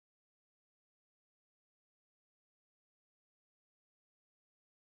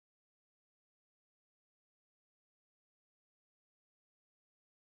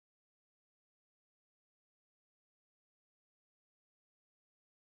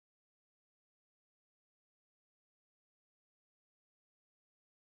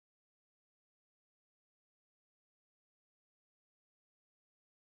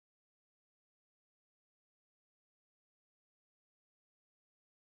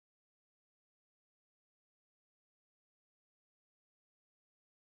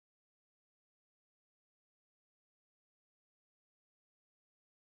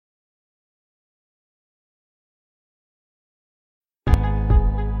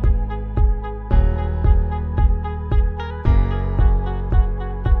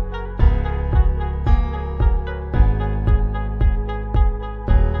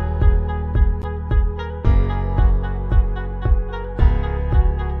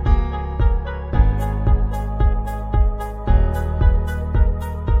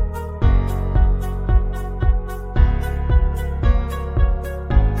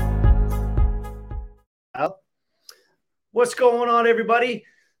What's going on, everybody?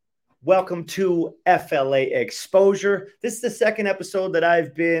 Welcome to FLA Exposure. This is the second episode that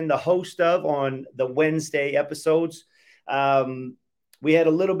I've been the host of on the Wednesday episodes. We had a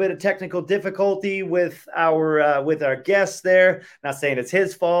little bit of technical difficulty with our guest there. Not saying it's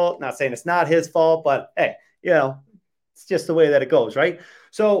his fault, not saying it's not his fault, but hey, it's just the way that it goes, right?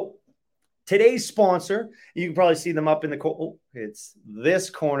 So today's sponsor, you can probably see them up in the corner. Oh, it's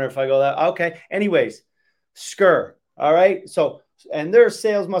this corner if I go that. Okay. Anyways, Skr. All right. So, and their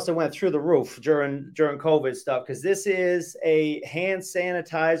sales must have went through the roof during COVID stuff, because this is a hand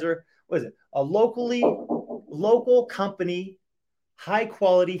sanitizer. What is it? A local company, high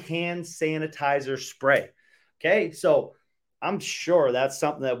quality hand sanitizer spray. Okay. So I'm sure that's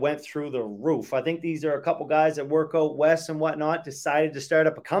something that went through the roof. I think these are a couple guys that work out west and whatnot, decided to start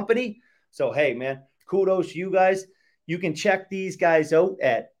up a company. So, hey, man, kudos to you guys. You can check these guys out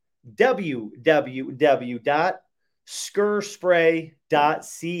at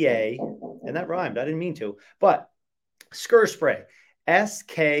www.skirspray.ca. And that rhymed. I didn't mean to. But Skirspray,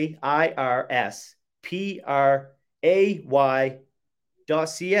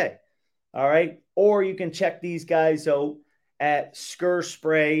 SKIRSPRAY.ca. All right. Or you can check these guys out at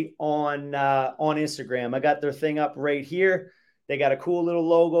Skirspray on Instagram. I got their thing up right here. They got a cool little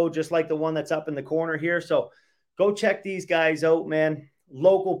logo, just like the one that's up in the corner here. So go check these guys out, man.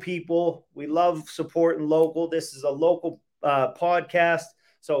 Local people. We love supporting local. This is a local podcast.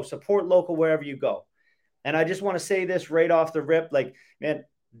 So support local wherever you go. And I just want to say this right off the rip. Like, man,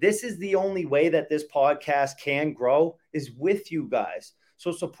 this is the only way that this podcast can grow is with you guys.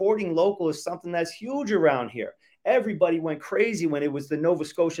 So supporting local is something that's huge around here. Everybody went crazy when it was the Nova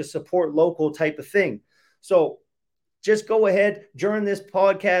Scotia support local type of thing. So just go ahead during this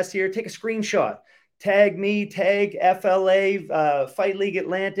podcast here, take a screenshot, tag me, tag FLA, Fight League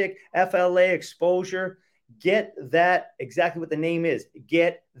Atlantic, FLA Exposure. Get that exactly what the name is.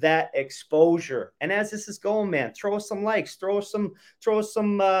 Get that exposure. And as this is going, man, throw us some likes, throw some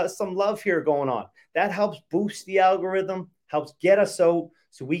love here going on. That helps boost the algorithm, helps get us out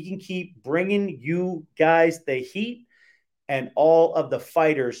so we can keep bringing you guys the heat and all of the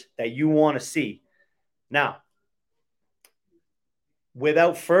fighters that you want to see. Now,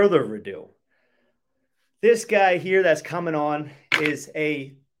 without further ado, this guy here that's coming on is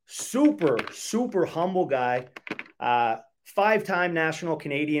a super, super humble guy, five-time national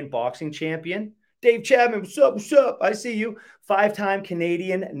Canadian boxing champion. Dave Chapman, what's up? What's up? I see you. Five-time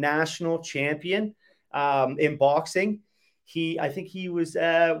Canadian national champion in boxing. I think he was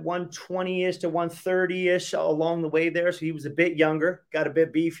 120-ish to 130-ish along the way there. So he was a bit younger, got a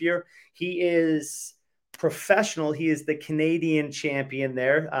bit beefier. He is professional. He is the Canadian champion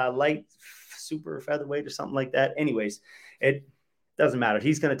there, light super featherweight or something like that. Anyways, it doesn't matter.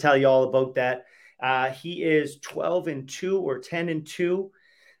 He's going to tell you all about that. He is 12-2 or 10-2.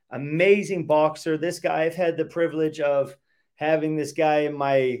 Amazing boxer. This guy, I've had the privilege of having this guy in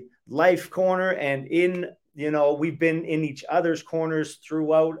my life corner, and we've been in each other's corners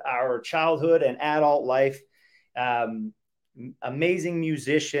throughout our childhood and adult life. Amazing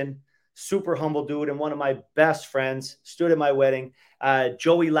musician, super humble dude, and one of my best friends. Stood at my wedding,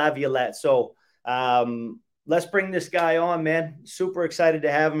 Joey Laviolette. So let's bring this guy on, man. Super excited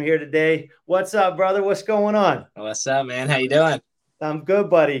to have him here today. What's up, brother? What's going on? What's up, man? How you doing? I'm good,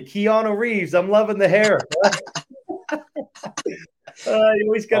 buddy. Keanu Reeves. I'm loving the hair. You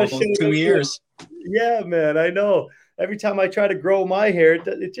always got to show 2 years. Yeah, man. I know. Every time I try to grow my hair,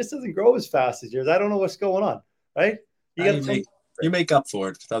 it just doesn't grow as fast as yours. I don't know what's going on, right? You make up for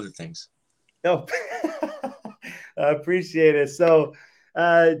it with other things. No, I appreciate it. So,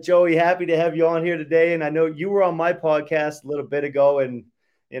 Joey, happy to have you on here today. And I know you were on my podcast a little bit ago. And,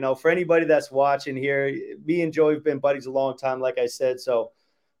 for anybody that's watching here, me and Joey have been buddies a long time, like I said. So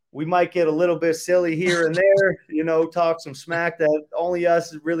we might get a little bit silly here and there, talk some smack that only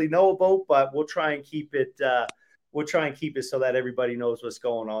us really know about, but we'll try and keep it. We'll try and keep it so that everybody knows what's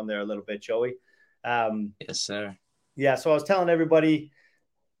going on there a little bit, Joey. Yes, sir. Yeah. So I was telling everybody,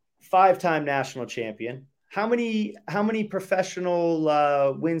 5-time national champion. How many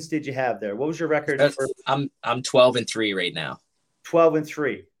professional wins did you have there? What was your record? I'm 12-3 right now.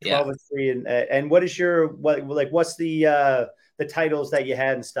 12-3. Yeah. 12-3. And what is what's the titles that you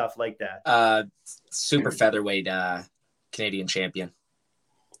had and stuff like that? Super featherweight Canadian champion.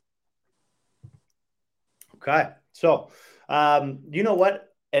 Okay. So, you know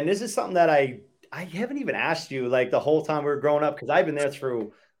what? And this is something that I haven't even asked you like the whole time we were growing up, because I've been there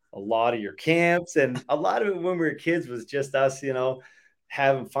through a lot of your camps, and a lot of it when we were kids was just us,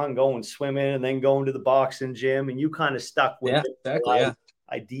 having fun going swimming and then going to the boxing gym, and you kind of stuck with it. Exactly. Yeah.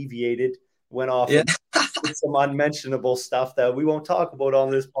 I deviated, went off. Yeah. some unmentionable stuff that we won't talk about on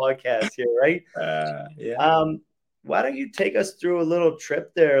this podcast here, right? Yeah. Why don't you take us through a little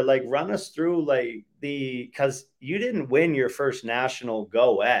trip there? Like, run us through because you didn't win your first national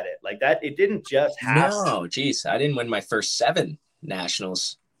go at it like that. It didn't just happen. No, geez, I didn't win my first 7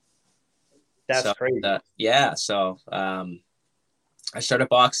 nationals. That's crazy. Yeah. So I started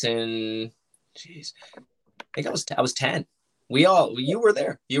boxing. Geez, I think I was 10. You were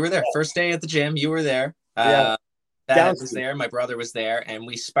there. You were there. First day at the gym. You were there. Yeah. Dad was there. My brother was there, and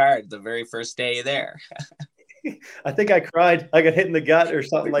we sparred the very first day there. I think I cried. I got hit in the gut or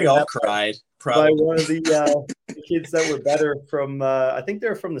something like that. We all cried. Probably. By one of the kids that were better from. I think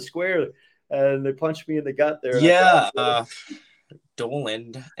they're from the square, and they punched me in the gut there. Yeah.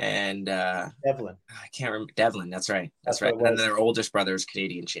 Dolan and Devlin. I can't remember. Devlin. That's right. That's right. And then their oldest brother was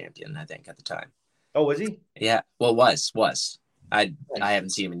Canadian champion, I think, at the time. Oh, was he? Yeah. Well, was. I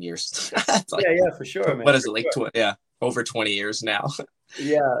haven't seen him in years. Yeah, for sure, man. What is it like? Over 20 years now.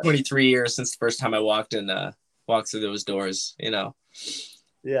 Yeah. 23 years since the first time I walked through those doors. Yeah.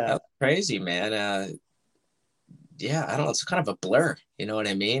 That's crazy, man. Yeah, I don't know. It's kind of a blur. You know what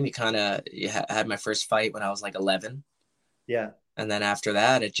I mean? Had my first fight when I was like 11. Yeah. And then after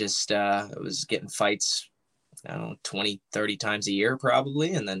that, it just it was getting fights, I don't know, 20, 30 times a year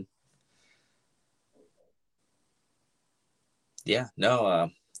probably. And then, yeah, no,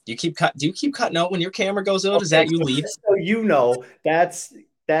 do you keep cutting out when your camera goes out? Is that you leave? So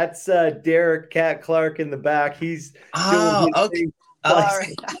that's Derek Cat Clark in the back. He's okay. All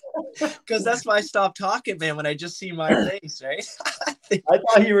right. Because that's why I stopped talking, man, when I just see my face, right? I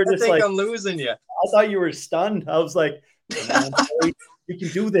thought you were just like, I'm losing you. I thought you were stunned. I was like, you can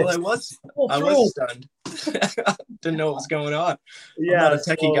do this. Well, I was stunned. Didn't know what was going on. Yeah, I'm not a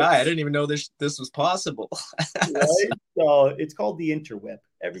techie guy. I didn't even know this was possible. Right? So it's called the interweb.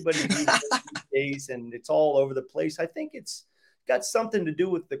 Everybody uses it these days, and it's all over the place. I think it's got something to do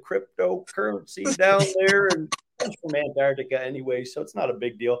with the cryptocurrency down there, and it's from Antarctica anyway, so it's not a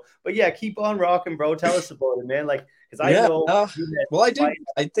big deal. But yeah, keep on rocking, bro. Tell us about it, man. Like, because I know. Well, I did.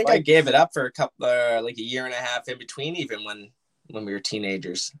 I think I gave it up for a couple, like a year and a half in between, even when we were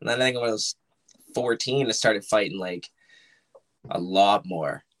teenagers. And then I think when I was 14, I started fighting like a lot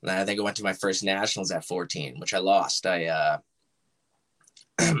more. And then I think I went to my first nationals at 14, which I lost. I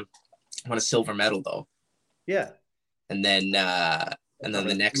won a silver medal though. Yeah. And then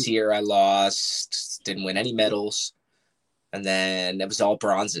the next year I lost, didn't win any medals. And then it was all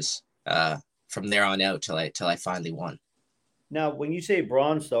bronzes from there on out till I finally won. Now, when you say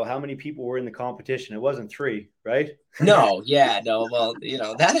bronze, though, how many people were in the competition? It wasn't 3, right? No. Well,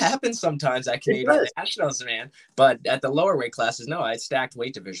 that happens sometimes at Canadian nationals, man. But at the lower weight classes, no, I stacked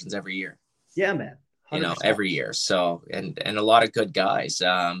weight divisions every year. Yeah, man. 100%. Every year. So, and a lot of good guys.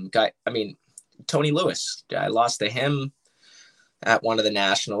 Tony Lewis, I lost to him at one of the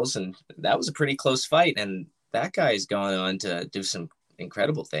nationals, and that was a pretty close fight. And that guy's gone on to do some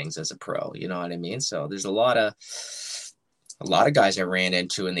incredible things as a pro. You know what I mean? So there's a lot of guys I ran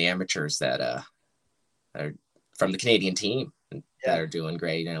into in the amateurs that are from the Canadian team that are doing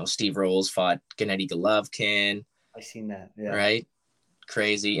great. Steve Rolls fought Gennady Golovkin. I seen that. Yeah. Right.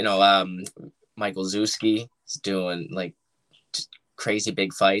 Crazy. Michael Zuski is doing like crazy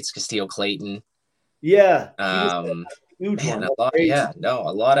big fights. Castillo Clayton. Yeah. Huge one. A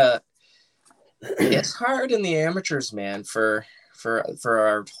lot of. It's hard in the amateurs, man, for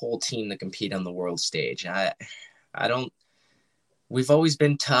our whole team to compete on the world stage. I don't. We've always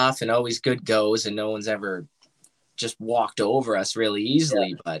been tough and always good goes, and no one's ever just walked over us really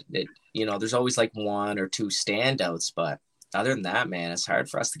easily. Yeah. But there's always like 1 or 2 standouts. But other than that, man, it's hard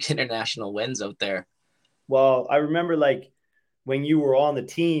for us to get international wins out there. Well, I remember like when you were on the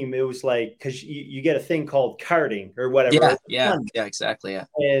team, it was like, because you get a thing called carding or whatever. Yeah, exactly. Yeah.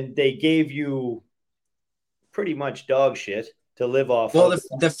 And they gave you pretty much dog shit to live off. Well,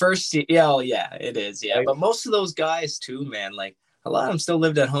 the first, it is. Yeah. Right? But most of those guys too, man, like a lot of them still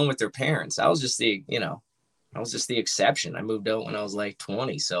lived at home with their parents. I was just the exception. I moved out when I was like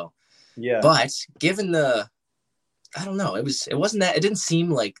 20. So, yeah. But given I don't know, it wasn't that, it didn't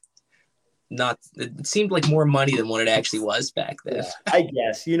seem like, it seemed like more money than what it actually was back then. Yeah, I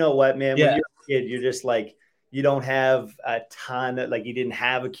guess. You know what, man? When you're a kid, you're just like, you don't have a ton of, like, you didn't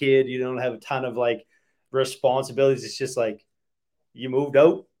have a kid. You don't have a ton of like responsibilities. It's just like you moved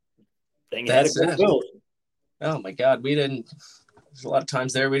out. Then you had to go. Oh my God. There's a lot of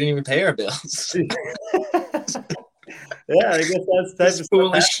times there we didn't even pay our bills. Yeah, I guess that's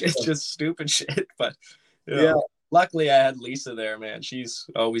foolish shit, just stupid shit. But luckily I had Lisa there, man. She's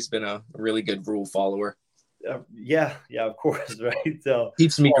always been a really good rule follower. Yeah, of course, right? So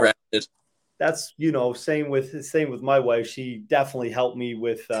keeps me grounded. that's, same with my wife. She definitely helped me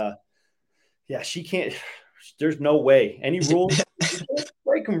with, yeah, she can't, there's no way. Any rules,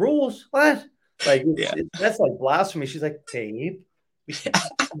 breaking rules. What? Like, Yeah. that's like blasphemy. She's like, babe, we can't,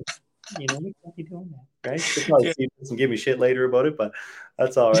 we can't be doing that. Right. She'll probably Yeah. see this and give me shit later about it, but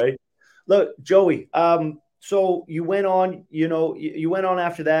that's all right. Look, Joey, so you went on, you went on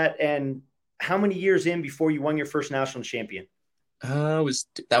after that. And how many years in before you won your first national champion? That was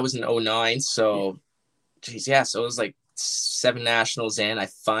in '09. So, geez, yeah. So it was like 7 nationals in. I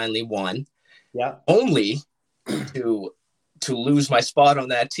finally won. Yeah. Only to lose my spot on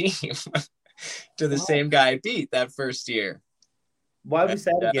that team to the same guy I beat that first year. Why was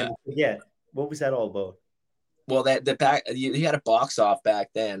that again? Yeah. What was that all about? Well, that the back you had a box off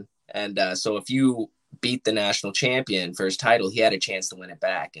back then, and so if you beat the national champion for his title, he had a chance to win it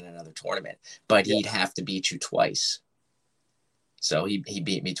back in another tournament, but he'd have to beat you twice. So he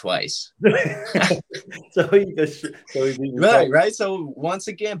beat me twice. so he beat me right, twice. right. So once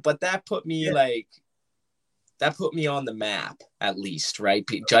again, but that put me on the map at least, right?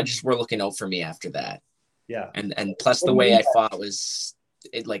 Judges were looking out for me after that. Yeah. And plus the way I fought was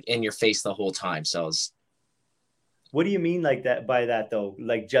it like in your face the whole time. So I was, what do you mean like that by that though?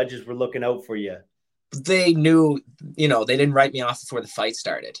 Like judges were looking out for you. They knew, they didn't write me off before the fight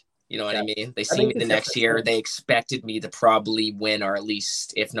started. You know what I mean? They see me the next year. They expected me to probably win, or at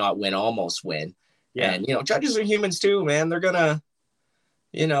least, if not win, almost win. Yeah. And, judges are humans too, man. They're gonna,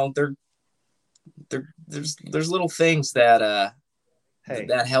 there's little things that,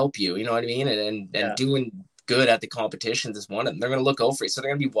 that help you, you know what I mean? And doing good at the competitions is one of them. They're going to look over you. So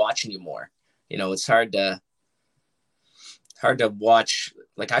they're going to be watching you more. It's hard to watch.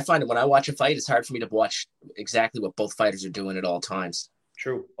 Like I find it when I watch a fight, it's hard for me to watch exactly what both fighters are doing at all times.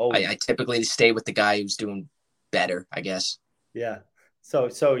 True. I typically stay with the guy who's doing better, I guess. Yeah. So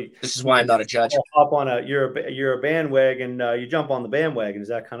this is why I'm not a judge. Hop on you're a bandwagon. You jump on the bandwagon. Is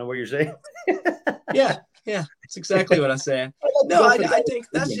that kind of what you're saying? Yeah. That's exactly what I'm saying. No, I think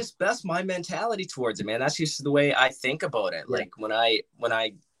that's my mentality towards it, man. That's just the way I think about it. Yeah. Like when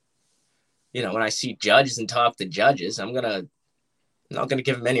I see judges and talk to judges, I'm not gonna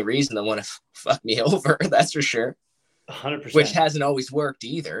give them any reason to want to fuck me over. That's for sure. 100%. Which hasn't always worked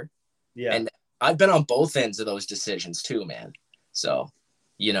either. Yeah. And I've been on both ends of those decisions too, man. So,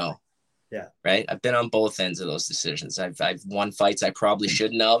 yeah. Right. I've been on both ends of those decisions. I've won fights I probably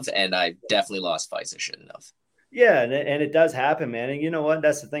shouldn't have, and I've definitely lost fights I shouldn't have. Yeah, and it does happen, man. And you know what?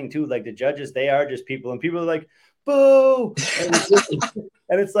 That's the thing too. Like the judges, they are just people, and people are like, "Boo!"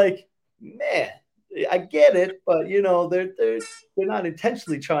 And it's like, man, I get it, but they're not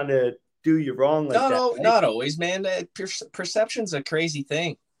intentionally trying to do you wrong like that. No, right? Not always, man. Perception's a crazy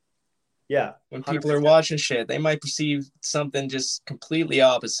thing. Yeah. When people 100%. Are watching shit, they might perceive something just completely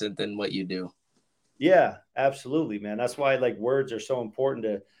opposite than what you do. Yeah, absolutely, man. That's why like words are so important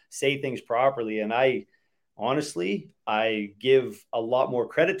to say things properly. And I honestly give a lot more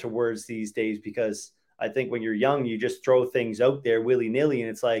credit to words these days, because I think when you're young, you just throw things out there willy-nilly, and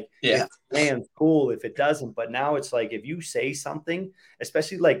it's like, yeah, if it lands, cool. If it doesn't, but now it's like, if you say something,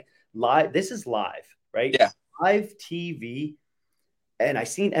 especially like live, this is live, right? Yeah. Live TV. And I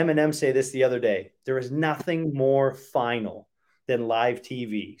seen Eminem say this the other day. There is nothing more final than live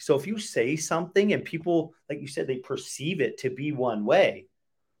TV. So if you say something and people, like you said, they perceive it to be one way,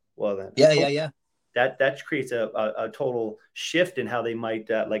 well then, yeah. That creates a total shift in how they might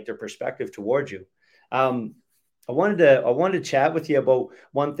like their perspective towards you. I wanted to chat with you about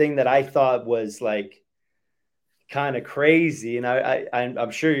one thing that I thought was like kind of crazy, and I'm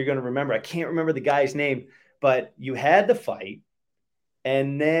sure you're going to remember. I can't remember the guy's name, but you had the fight.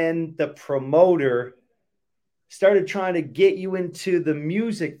 And then the promoter started trying to get you into the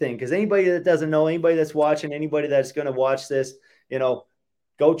music thing. Because anybody that doesn't know, anybody that's watching, anybody that's going to watch this, go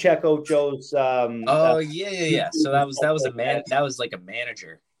check out Joe's. Yeah. So that was like a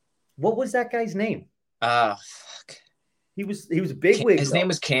manager. What was that guy's name? Fuck. He was a big wig. His name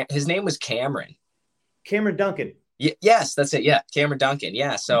was Cameron. Cameron Duncan. Yes, that's it. Yeah, Cameron Duncan.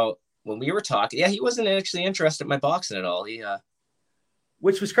 Yeah. So when we were talking, he wasn't actually interested in my boxing at all.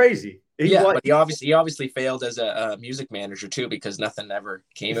 Which was crazy. But he obviously failed as a music manager too, because nothing ever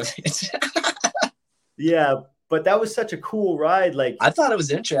came of it. Yeah, but that was such a cool ride. Like I thought it was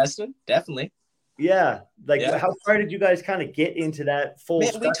interesting, definitely. Yeah, how far did you guys kind of get into that full?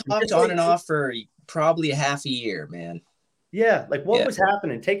 Man, we talked on and off for probably a half a year, man. Yeah, like what was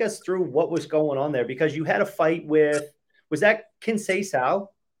happening? Take us through what was going on there, because you had a fight with, was that Kinsei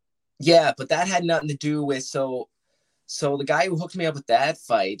Sao? Yeah, but that had nothing to do with So the guy who hooked me up with that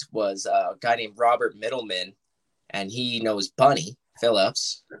fight was a guy named Robert Middleman, and he knows Bunny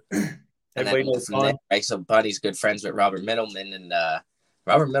Phillips. And then Everybody knows from there, Don. right, so Buddy's good friends with Robert Middleman, and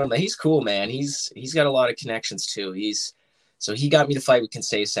Robert Middleman, he's cool, man. He's got a lot of connections too. So he got me to fight with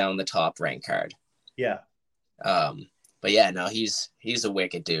Conceição on the top rank card. Yeah. But yeah, no, he's a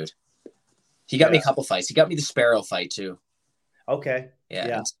wicked dude. He got me a couple fights. He got me the Sparrow fight too. Okay.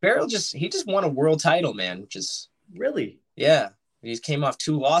 Yeah. And Sparrow just won a world title, man, which is really, yeah. He came off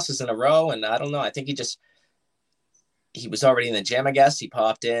 2 losses in a row, and I don't know. I think he was already in the gym, I guess. He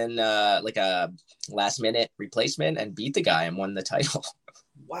popped in like a last-minute replacement and beat the guy and won the title.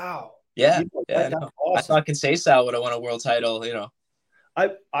 Wow. Yeah. No. Awesome. I thought Conceição would have won a world title, you know. I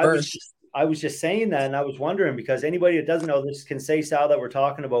was just saying that, and I was wondering, because anybody that doesn't know, this Conceição that we're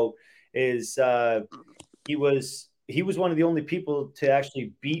talking about is he was one of the only people to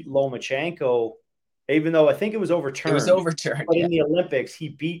actually beat Lomachenko, even though I think it was overturned. It was overturned. But in the Olympics, he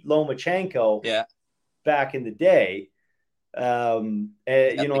beat Lomachenko back in the day. You know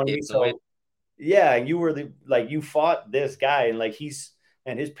what I mean? So yeah, you were you fought this guy, and like his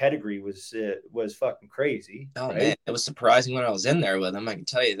pedigree was fucking crazy. Oh right? Man, it was surprising when I was in there with him. I can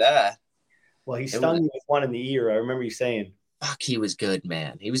tell you that. Well, he stung you with one in the ear. I remember you saying. Fuck, he was good,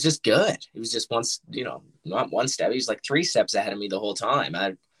 man. He was just good. He was just not one step. He was like 3 steps ahead of me the whole time.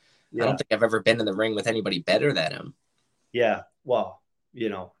 I don't think I've ever been in the ring with anybody better than him. Yeah, well, you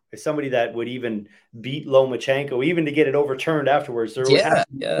know, as somebody that would even beat Lomachenko, even to get it overturned afterwards, there was some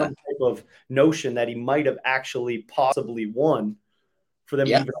type of notion that he might have actually possibly won for them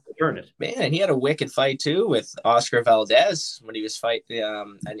to even overturn it. Man, he had a wicked fight too with Oscar Valdez when he was fighting,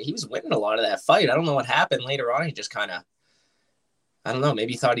 and he was winning a lot of that fight. I don't know what happened later on. He just kind of, I don't know,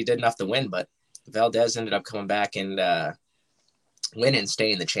 maybe he thought he did enough to win, but Valdez ended up coming back and winning,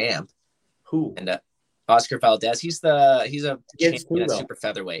 staying the champ. Who? And Oscar Valdez. He's a champion at super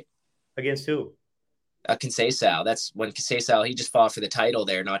featherweight. Against who? Conceição. That's when Conceição, he just fought for the title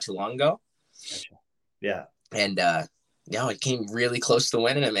there not too long ago. Gotcha. Yeah. And it came really close to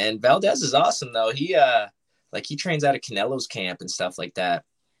winning it, man. Valdez is awesome though. He he trains out of Canelo's camp and stuff like that.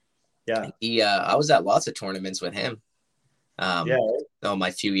 Yeah. I was at lots of tournaments with him.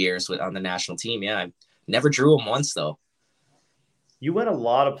 My few years on the national team. Yeah. I never drew him once though. You went a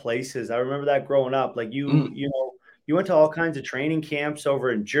lot of places. I remember that growing up. Like you know, you went to all kinds of training camps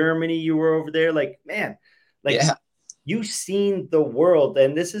over in Germany. You were over there. Like, man, you've seen the world.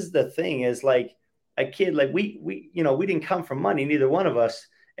 And this is the thing is like a kid, like we didn't come from money, neither one of us.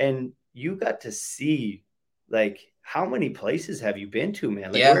 And you got to see like how many places have you been to,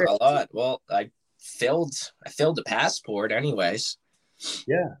 man? Like, a lot. Well, I filled the passport anyways.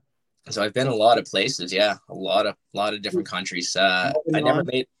 Yeah. So I've been a lot of places. Yeah. A lot of different countries. I never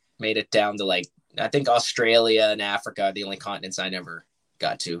made it down to like, I think Australia and Africa are the only continents I never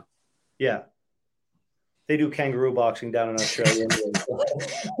got to. Yeah. They do kangaroo boxing down in Australia.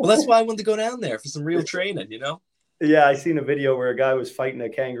 Well, that's why I wanted to go down there for some real training, you know? Yeah, I seen a video where a guy was fighting a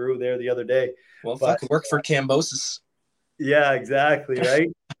kangaroo there the other day. Well, fucking work for Cambosis. Yeah, exactly, right?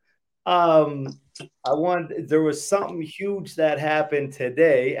 There was something huge that happened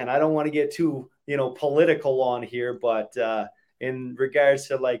today, and I don't want to get too, political on here, but in regards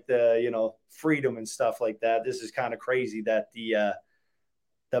to like the, freedom and stuff like that, this is kind of crazy that the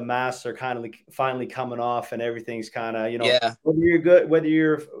masks are kind of like finally coming off and everything's kind of, whether you're good, whether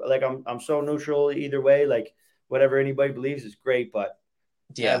you're like, I'm so neutral either way, like whatever anybody believes is great. But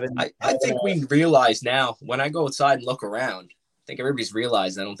I think we realize now when I go outside and look around, I think everybody's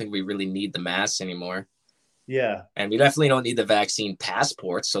realized I don't think we really need the masks anymore. Yeah. And we definitely don't need the vaccine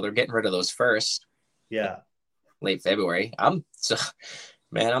passports. So they're getting rid of those first. Yeah. Late February. I'm so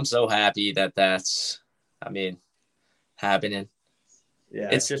happy that's happening. Yeah.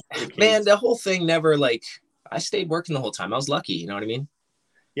 It's just, man, the whole thing never I stayed working the whole time. I was lucky. You know what I mean?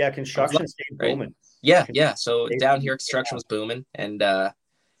 Yeah. Construction stayed booming. Yeah. Yeah. So down here, construction was booming and, I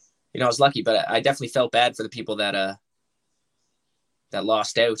was lucky, but I definitely felt bad for the people that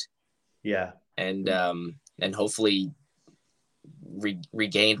lost out. Yeah. And hopefully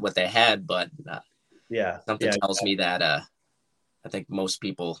regained what they had. But something tells me that I think most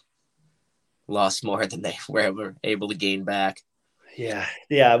people lost more than they were ever able to gain back. Yeah.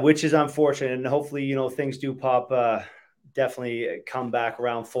 Yeah. Which is unfortunate. And hopefully, things do definitely come back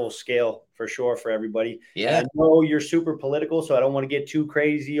around full scale for sure for everybody. Yeah. And I know you're super political, so I don't want to get too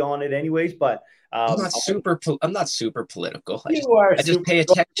crazy on it anyways, but I'm not super political. I just pay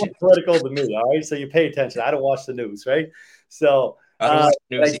attention. Political to me, all right? So you pay attention. I don't watch the news, right? So I don't watch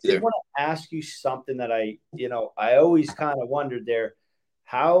the news either. I want to ask you something that I always kind of wondered there.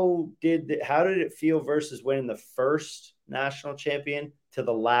 How did it feel versus winning the first national champion to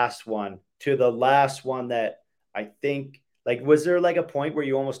the last one that I think Like, was there like a point where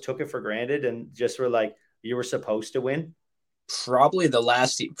you almost took it for granted and just were like, you were supposed to win? Probably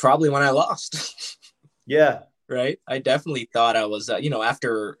when I lost. Yeah. Right. I definitely thought I was,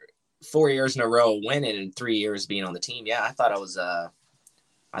 after 4 years in a row winning and 3 years being on the team. Yeah. I thought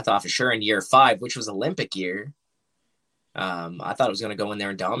for sure in year 5, which was Olympic year, I thought I was going to go in there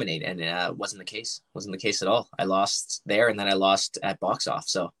and dominate, and it wasn't the case. Wasn't the case at all. I lost there, and then I lost at box off.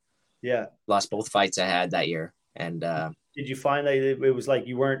 So Yeah. lost both fights I had that year. And Did you find that it was like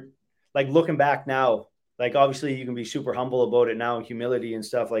you weren't like looking back now? Like, obviously, you can be super humble about it now, humility and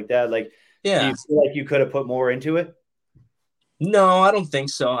stuff like that. Like, do yeah, you feel like you could have put more into it? no, I don't think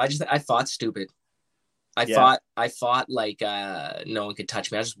so. I fought stupid. Yeah. I fought like no one could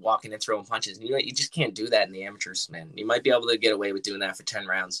touch me. I was just walking and throwing punches. You just can't do that in the amateurs, man. You might be able to get away with doing that for 10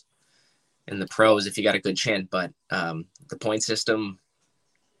 rounds in the pros if you got a good chin, but the point system,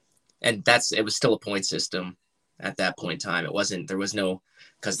 and it was still a point system at that point in time. There was no,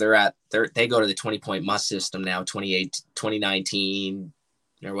 because they go to the 20-point must system now, 2019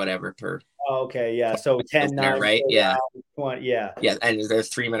 or whatever per. Oh, okay. Yeah. So 10, 9, right? Yeah. 20, yeah. Yeah. And they're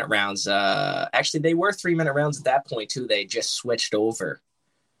 3-minute rounds. Actually, they were 3-minute rounds at that point, too. They just switched over.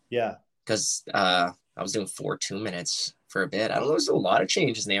 Yeah. Because I was doing 4 2 minutes for a bit. I don't know. There's a lot of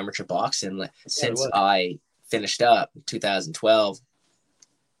changes in the amateur boxing since I finished up in 2012.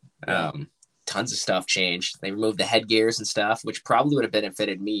 Yeah. Tons of stuff changed. They removed the headgears and stuff, which probably would have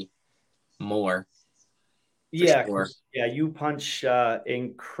benefited me more. Yeah, sure. Yeah, you punch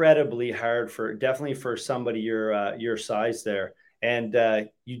incredibly hard definitely for somebody your size there, and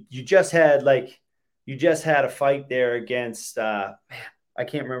you just had a fight there against man, I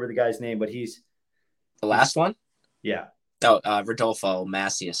can't remember the guy's name, but he's the last one. Yeah. Oh, Rodolfo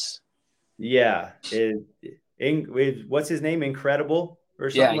Macias. Yeah, what's his name? Incredible or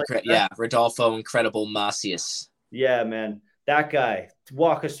something like that? Yeah, Rodolfo Incredible Macias. Yeah, man. That guy.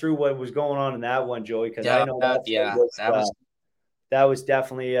 Walk us through what was going on in that one, Joey, because I know that was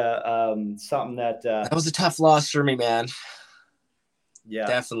definitely something that was a tough loss for me, man. Yeah,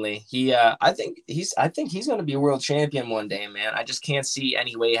 definitely. I think he's going to be a world champion one day, man. I just can't see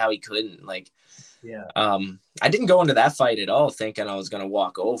any way how he couldn't. I didn't go into that fight at all thinking I was going to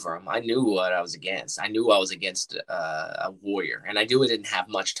walk over him. I knew what I was against. I knew I was against a warrior, and I knew I didn't have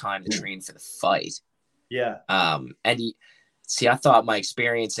much time to train for the fight. Yeah. I thought my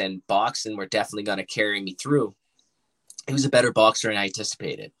experience in boxing were definitely going to carry me through. He was a better boxer than I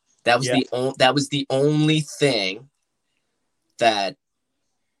anticipated. That was the only thing that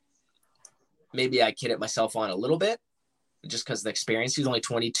maybe I kidded myself on a little bit, just because of the experience. He's only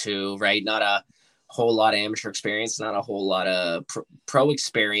 22, right? Not a whole lot of amateur experience, not a whole lot of pro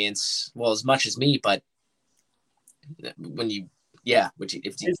experience. Well, as much as me, but if you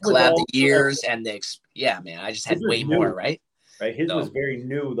collab the years and man, I just had way more, right? Right. His was very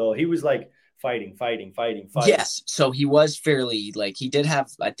new though. He was like fighting. Yes. So he was fairly he did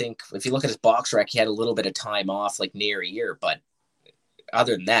have, I think, if you look at his box rec, he had a little bit of time off, like near a year. But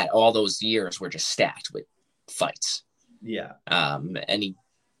other than that, all those years were just stacked with fights. Yeah. And he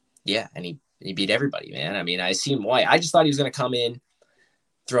beat everybody, man. I mean, I seen why. I just thought he was going to come in,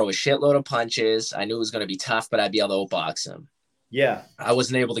 throw a shitload of punches. I knew it was going to be tough, but I'd be able to outbox him. Yeah. I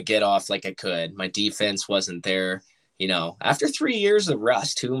wasn't able to get off like I could. My defense wasn't there. After 3 years of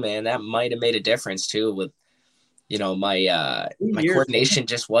rust too, man, that might have made a difference too with, my coordination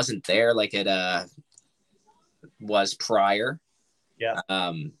just wasn't there like it was prior. Yeah.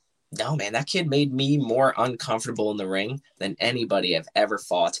 No, man, that kid made me more uncomfortable in the ring than anybody I've ever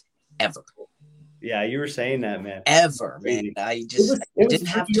fought, ever. Yeah, you were saying that, man. Ever, man. I didn't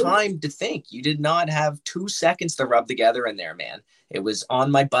have time to think. You did not have 2 seconds to rub together in there, man. It was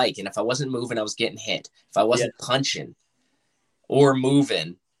on my bike, and if I wasn't moving, I was getting hit. If I wasn't punching or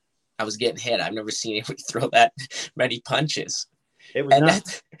moving, I was getting hit. I've never seen anybody throw that many punches. It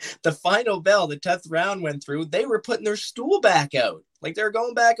was the final bell, the 10th round went through. They were putting their stool back out. Like they were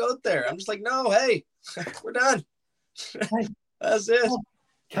going back out there. I'm just like, no, hey, we're done. That's it.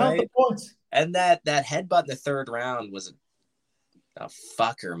 Count the points. And that headbutt in the 3rd round was a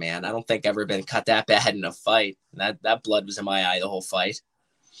fucker, man. I don't think I've ever been cut that bad in a fight. That blood was in my eye the whole fight.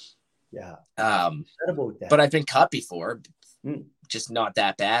 Yeah. But I've been cut before. Just not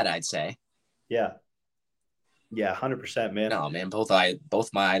that bad, I'd say. Yeah. Yeah, 100%, man. No, man, both my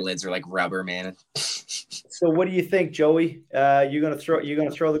eyelids are like rubber, man. So what do you think, Joey? You gonna throw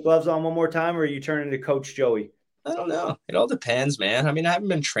the gloves on one more time, or are you turning to Coach Joey? I don't know. It all depends, man. I mean, I haven't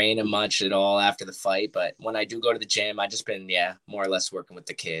been training much at all after the fight, but when I do go to the gym, I just been, more or less working with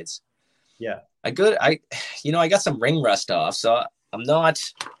the kids. Yeah. I got some ring rust off, so I'm not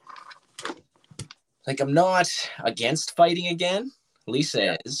like, I'm not against fighting again. Lisa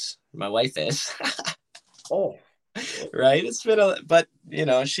Yeah. is, my wife is, Oh, right? It's been but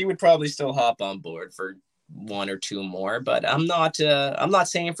she would probably still hop on board for one or two more, but I'm not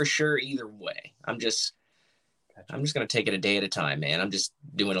saying for sure either way. I'm just going to take it a day at a time, man. I'm just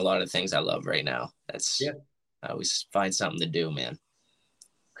doing a lot of things I love right now. yeah. I always find something to do, man.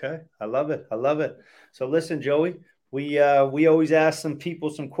 Okay. I love it. I love it. So listen, Joey, we always ask some people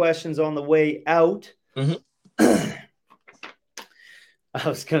some questions on the way out. Mm-hmm. I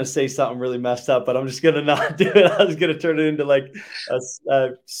was gonna say something really messed up, but I'm just gonna not do it. I was gonna turn it into like a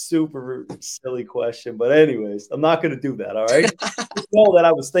super silly question, but anyways, I'm not gonna do that. All right, just know that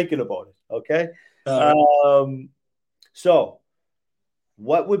I was thinking about it. Okay, All right. so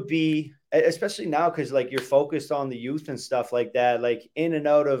what would be, especially now, because like you're focused on the youth and stuff like that, like in and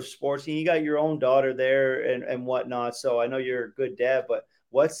out of sports, and you got your own daughter there and whatnot. So I know you're a good dad, but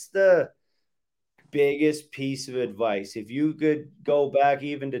what's the biggest piece of advice if you could go back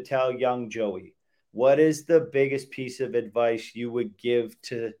even to tell young Joey? What is the biggest piece of advice you would give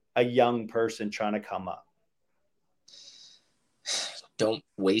to a young person trying to come up? Don't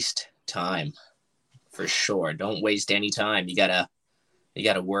waste time, for sure. Don't waste any time. You gotta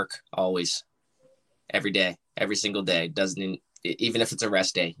work always, every day, every single day. Doesn't Even if it's a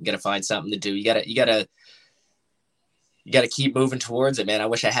rest day, you gotta find something to do. You gotta keep moving towards it, man. I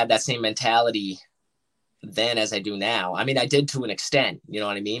wish I had that same mentality then as I do now. I mean, I did to an extent, you know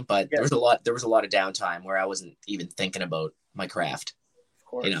what I mean? But Yeah, there was a lot of downtime where I wasn't even thinking about my craft. of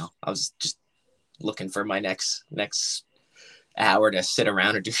course. I was just looking for my next hour to sit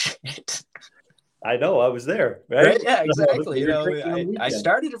around and do shit. I know, I was there, right? Right? Yeah, exactly. I Weekend.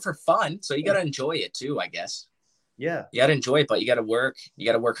 started it for fun, so you got to enjoy it too, I guess. Yeah. You got to enjoy it, but you got to work. You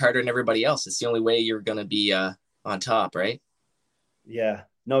got to work harder than everybody else. It's the only way you're going to be on top, right? Yeah.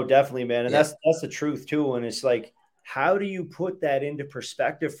 No, definitely, man. And Yeah. that's the truth too. And it's like, how do you put that into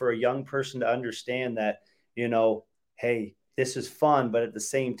perspective for a young person to understand that, hey, this is fun, but at the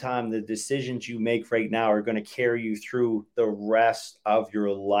same time, the decisions you make right now are going to carry you through the rest of your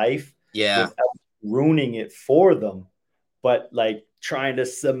life Yeah. without ruining it for them, but like trying to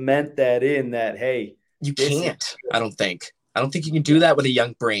cement that in that, hey, You this is can't, I don't think. I don't think you can do that with a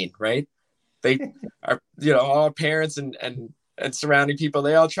young brain, right? They are, all our parents and surrounding people,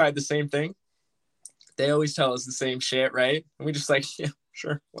 they all tried the same thing. They always tell us the same shit, right? And we just like, yeah,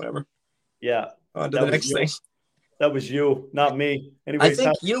 sure, whatever. yeah, On to that the was next you. thing. That was you, not me. I Anyways, think,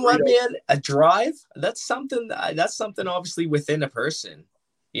 how you know what, man? A drive, that's something obviously within a person.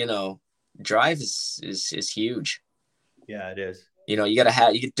 You know, drive is huge. yeah, it is. You got to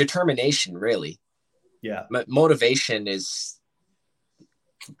have determination, really. Yeah, Motivation is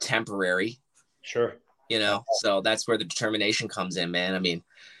temporary, sure. so that's where the determination comes in, man. I mean,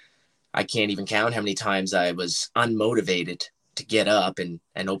 I can't even count how many times I was unmotivated to get up and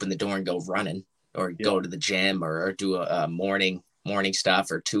open the door and go running or Yeah. go to the gym or do a morning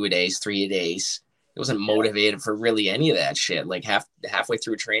stuff or 2 a days, 3 a days. It wasn't motivated for really any of that shit. Like halfway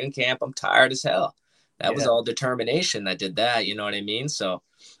through training camp, I'm tired as hell. That was Yeah, all determination that did that. You know what I mean? So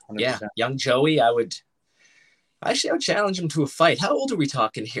yeah, 100%. young Joey, I would challenge him to a fight. How old are we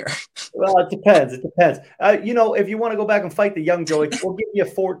talking here? Well, it depends. It depends. If you want to go back and fight the young Joey, we'll give you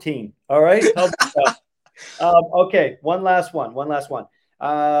 14. All right. Okay. One last one. One last one.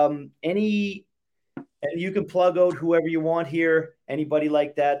 And you can plug out whoever you want here. Anybody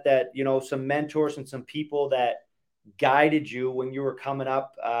like that, some mentors and some people that guided you when you were coming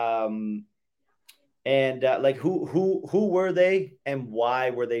up. And like who were they and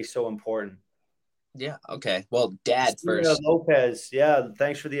why were they so important? Yeah. Okay. Well, dad Christina first. Lopez. Yeah.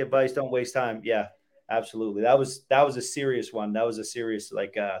 Thanks for the advice. Don't waste time. Yeah, absolutely. That was a serious one. That was a serious,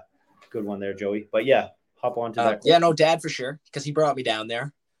 good one there, Joey. But yeah, hop on to that. Yeah, no, dad for sure, because he brought me down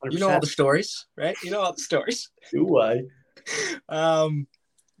there. 100%. You know all the stories, right? You know all the stories. Do I? And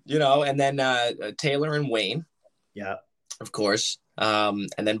then Taylor and Wayne. Yeah. Of course. And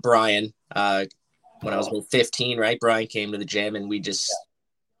then Brian, when I was about 15, right? Brian came to the gym and we just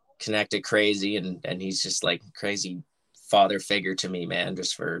connected crazy, and he's just like crazy father figure to me, man,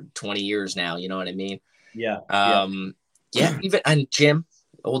 just for 20 years now. You know what I mean? Yeah. Yeah. Even and Jim,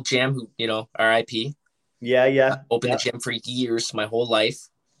 old Jim, who, RIP. Yeah. Opened the gym for years, my whole life.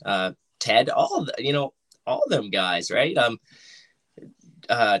 Ted, all of them guys, right?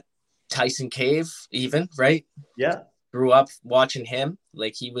 Tyson Cave, even, right? Yeah. Grew up watching him.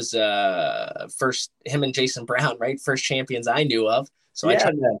 Like he was first, him and Jason Brown, right? First champions I knew of. So I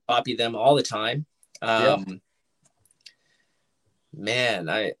tried to copy them all the time. Man,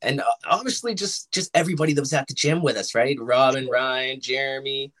 obviously just everybody that was at the gym with us, right? Robin, Ryan,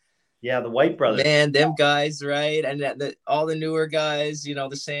 Jeremy, Yeah, the White brothers. Man, them guys, right? And all the newer guys, you know,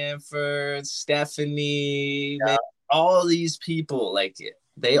 the Sanford, Stephanie, man, all these people, like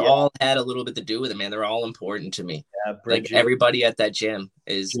they all had a little bit to do with it, man. They're all important to me. Yeah, like everybody at that gym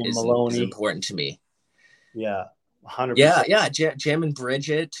is important to me. Yeah. 100%. Yeah, Jim and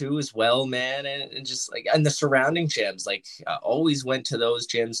Bridget too as well, man, and just like, and the surrounding gyms, like I always went to those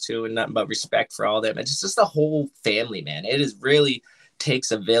gyms too, and nothing but respect for all them. It's just the whole family, man. It is really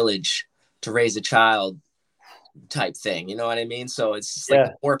takes a village to raise a child type thing, you know what I mean? So it's just like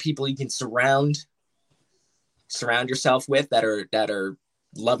the more people you can surround yourself with that are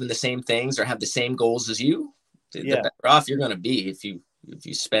loving the same things or have the same goals as you, the better off you're going to be if you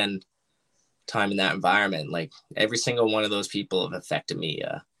spend time in that environment. Like every single one of those people have affected me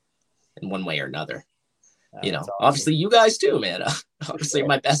in one way or another. You know, awesome. Obviously you guys too, man. Obviously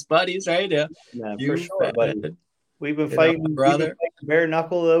my best buddies, right? Yeah, for sure, buddy. We've been fighting, brother. Bare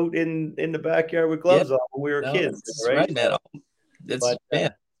knuckle out in the backyard with gloves on when we were kids, right, man? It's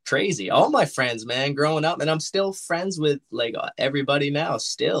crazy. All my friends, man, growing up, and I'm still friends with like everybody now,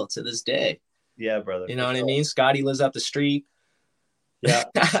 still to this day. Yeah, brother. You know what I mean? Scotty lives up the street. Yeah.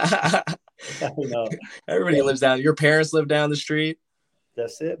 Everybody lives down. Your parents live down the street.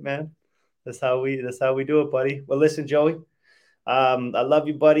 That's it, man. That's how we do it, buddy. Well, listen, Joey. I love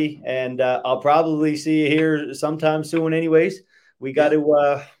you, buddy, and I'll probably see you here sometime soon. Anyways, we got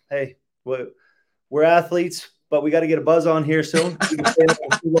to. Hey, we're athletes, but we got to get a buzz on here soon.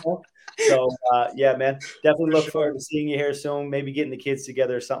 So, yeah, man, definitely look forward to seeing you here soon. Maybe getting the kids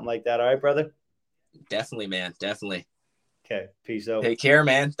together or something like that. All right, brother. Definitely, man. Definitely. Okay. Peace out. Take care,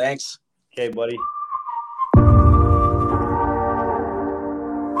 man. Thanks. Okay, buddy.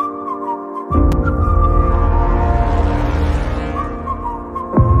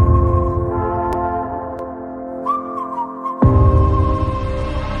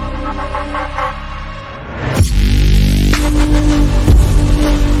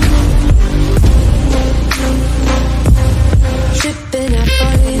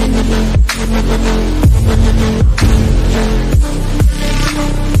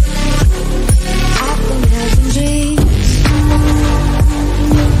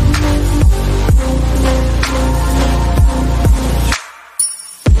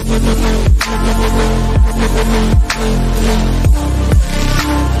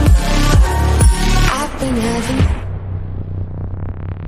 I've been having